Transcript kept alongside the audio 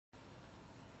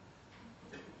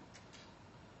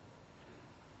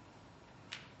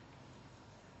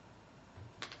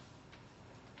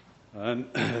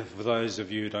For those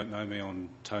of you who don't know me, I'm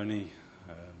Tony,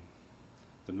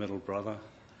 the middle brother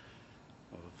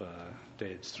of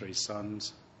Dad's three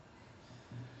sons.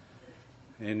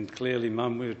 And clearly,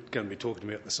 Mum, we're going to be talking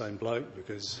about the same bloke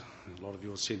because a lot of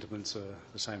your sentiments are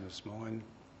the same as mine.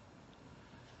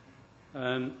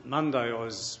 Monday, I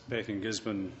was back in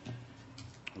Gisborne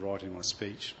writing my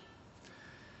speech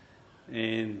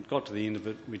and got to the end of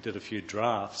it. We did a few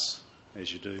drafts,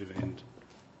 as you do, and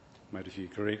made a few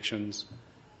corrections.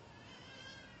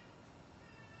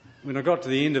 When I got to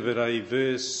the end of it, a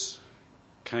verse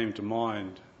came to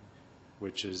mind,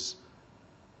 which is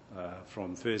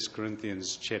from 1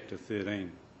 Corinthians chapter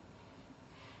 13,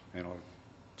 and I'll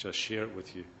just share it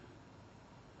with you.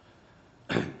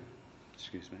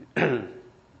 Excuse me.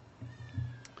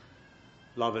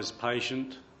 Love is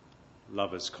patient,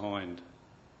 love is kind.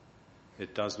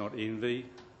 It does not envy,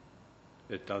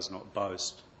 it does not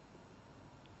boast.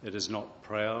 It is not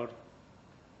proud,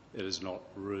 it is not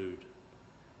rude.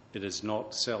 It is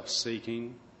not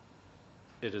self-seeking,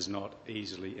 it is not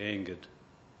easily angered.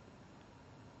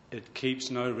 It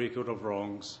keeps no record of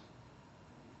wrongs.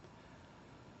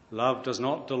 Love does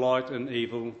not delight in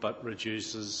evil, but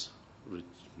rejoices with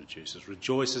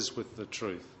the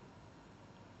truth.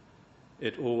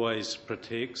 It always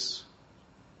protects,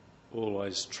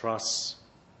 always trusts,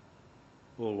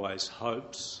 always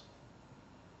hopes,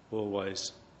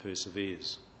 always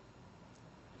perseveres.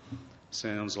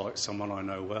 Sounds like someone I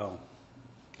know well,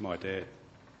 my dad.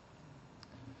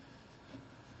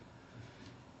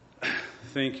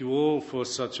 Thank you all for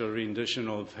such a rendition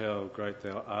of How Great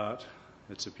Thou Art.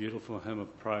 It's a beautiful hymn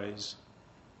of praise,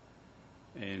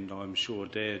 and I'm sure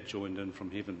Dad joined in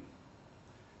from heaven.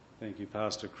 Thank you,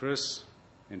 Pastor Chris,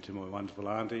 and to my wonderful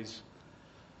aunties.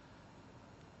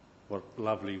 What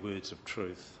lovely words of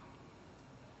truth.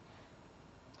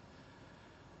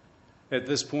 At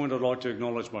this point, I'd like to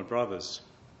acknowledge my brothers,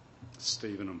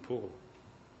 Stephen and Paul.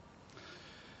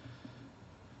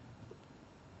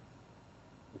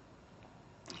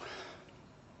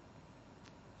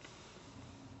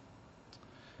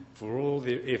 For all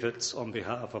their efforts on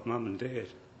behalf of Mum and Dad.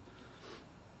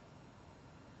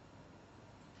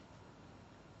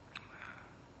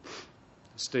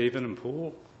 Stephen and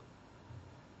Paul,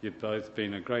 you've both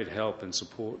been a great help and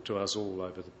support to us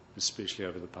all, especially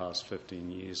over the past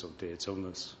 15 years of Dad's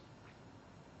illness.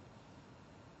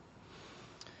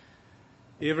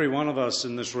 Every one of us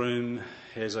in this room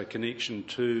has a connection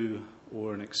to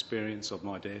or an experience of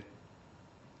my dad.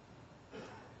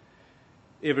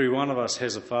 Every one of us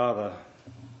has a father.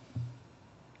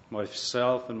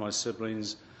 Myself and my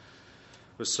siblings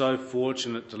were so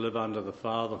fortunate to live under the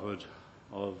fatherhood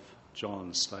of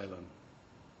John Stalen.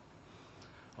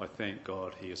 I thank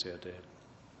God he is our dad.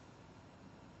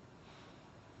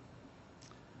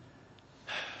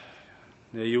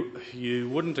 Now, you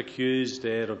wouldn't accuse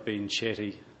Dad of being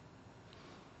chatty.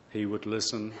 He would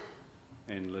listen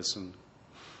and listen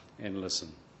and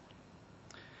listen,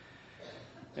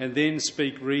 and then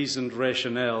speak reasoned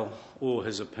rationale or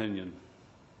his opinion.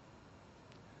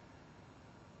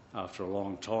 After a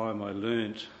long time, I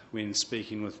learnt when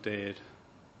speaking with Dad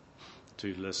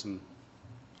to listen,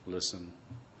 listen,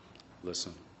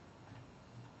 listen.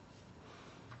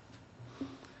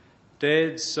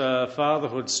 Dad's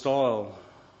fatherhood style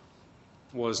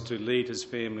was to lead his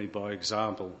family by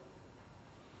example.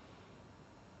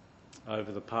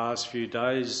 Over the past few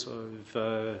days,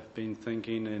 I've been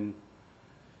thinking and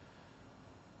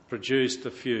produced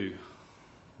a few,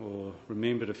 or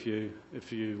remembered a few,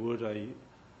 if you would, a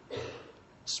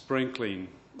sprinkling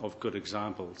of good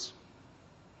examples.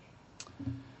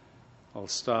 I'll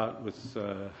start with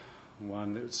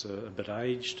one that's a bit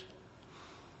aged.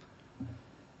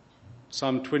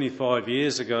 Some 25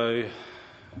 years ago,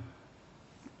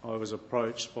 I was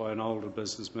approached by an older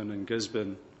businessman in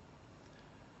Gisborne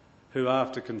who,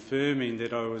 after confirming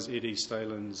that I was Eddie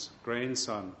Stalen's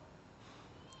grandson,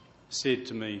 said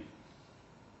to me,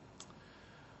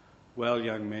 "Well,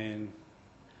 young man,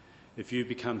 if you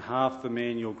become half the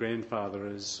man your grandfather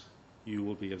is, you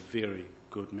will be a very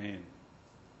good man."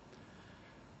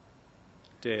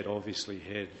 Dad obviously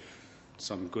had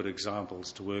some good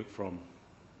examples to work from.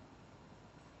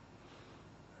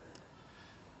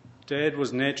 Dad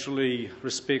was naturally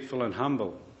respectful and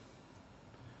humble.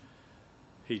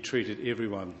 He treated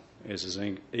everyone as his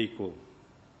equal.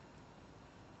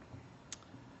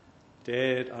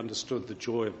 Dad understood the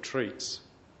joy of treats.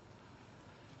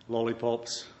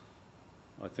 Lollipops,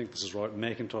 I think this is right,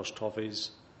 Macintosh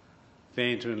toffees,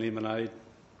 Fanta and lemonade,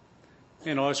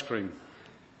 and ice cream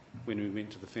when we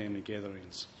went to the family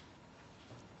gatherings.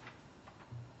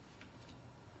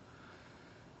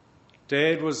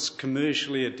 Dad was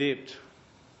commercially adept.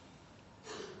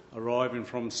 Arriving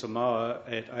from Samoa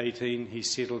at 18, he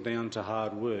settled down to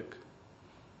hard work.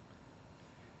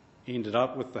 Ended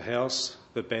up with the house,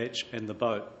 the batch and the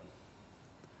boat.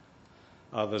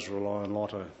 Others rely on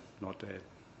lotto, not Dad.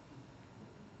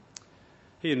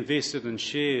 He invested in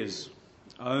shares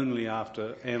only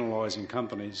after analysing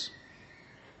companies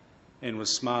and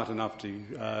was smart enough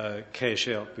to cash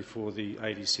out before the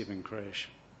 87 crash.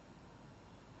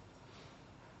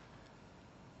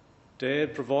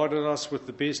 Dad provided us with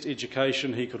the best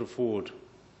education he could afford.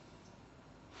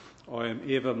 I am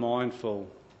ever mindful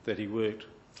that he worked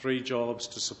 3 jobs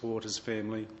to support his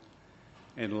family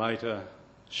and later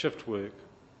shift work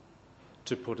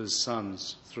to put his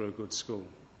sons through a good school.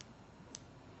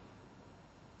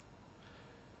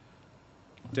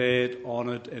 Dad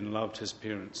honoured and loved his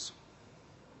parents.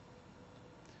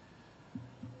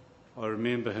 I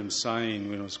remember him saying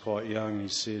when I was quite young, he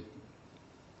said,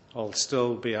 "I'll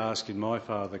still be asking my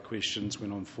father questions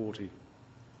when I'm 40.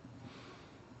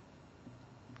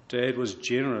 Dad was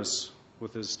generous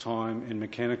with his time and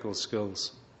mechanical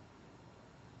skills.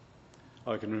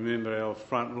 I can remember our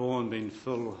front lawn being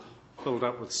filled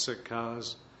up with sick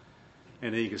cars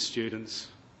and eager students,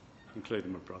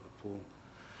 including my brother Paul,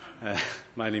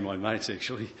 mainly my mates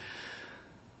actually.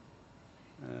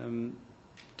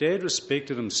 Dad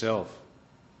respected himself.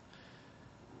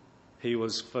 He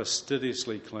was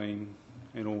fastidiously clean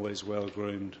and always well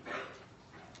groomed.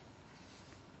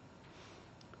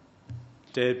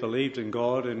 Dad believed in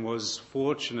God and was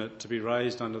fortunate to be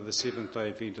raised under the Seventh-day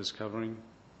Adventist covering.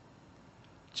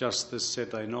 Just this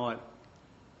Saturday night,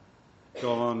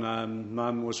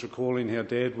 Mum was recalling how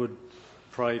Dad would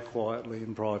pray quietly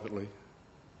and privately.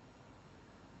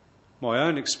 My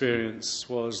own experience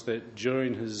was that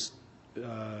during his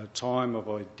time of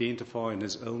identifying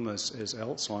his illness as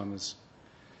Alzheimer's,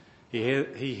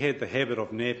 he had the habit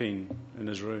of napping in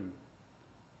his room.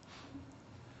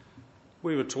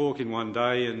 We were talking one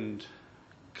day and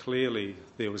clearly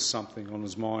there was something on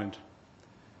his mind.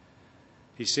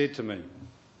 He said to me,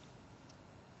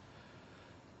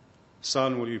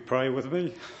 "Son, will you pray with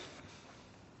me?"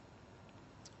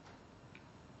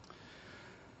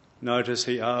 Notice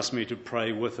he asked me to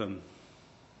pray with him,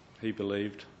 he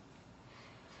believed.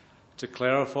 To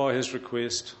clarify his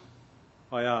request,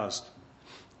 I asked,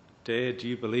 "Dad, do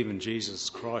you believe in Jesus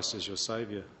Christ as your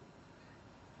Saviour?"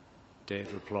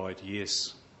 Dad replied,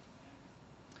 "Yes."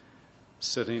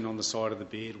 Sitting on the side of the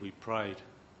bed, we prayed,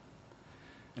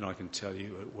 and I can tell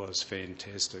you it was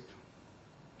fantastic.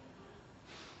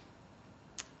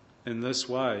 In this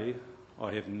way,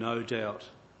 I have no doubt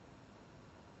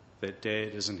that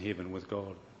Dad is in heaven with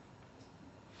God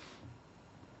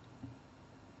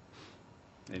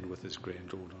and with his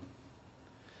granddaughter.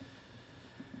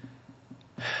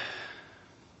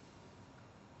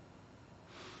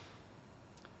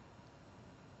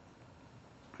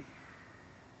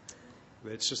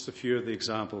 That's just a few of the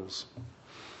examples.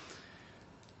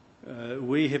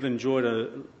 We have enjoyed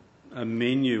a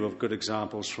menu of good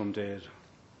examples from Dad.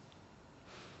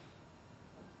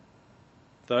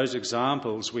 Those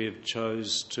examples we have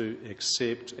chose to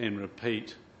accept and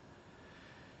repeat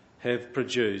have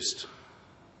produced,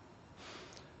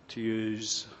 to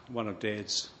use one of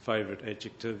Dad's favourite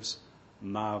adjectives,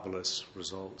 marvellous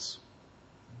results.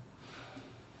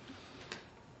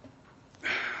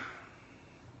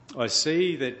 I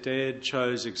see that Dad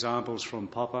chose examples from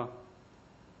Papa.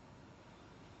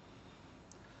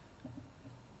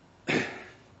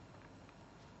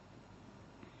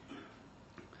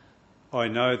 I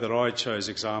know that I chose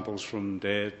examples from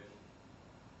Dad,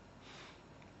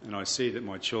 and I see that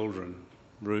my children,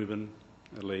 Reuben,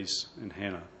 Elise and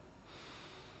Hannah,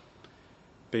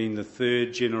 being the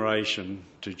third generation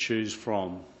to choose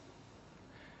from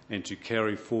and to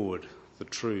carry forward the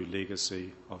true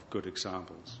legacy of good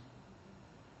examples.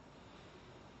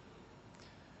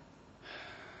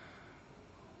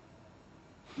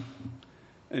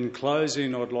 In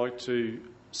closing, I'd like to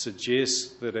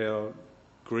suggest that our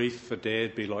grief for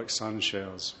Dad be like sun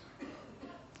showers.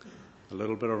 A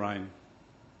little bit of rain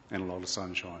and a lot of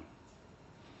sunshine.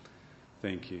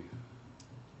 Thank you.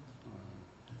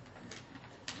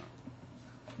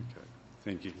 Okay.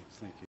 Thank you.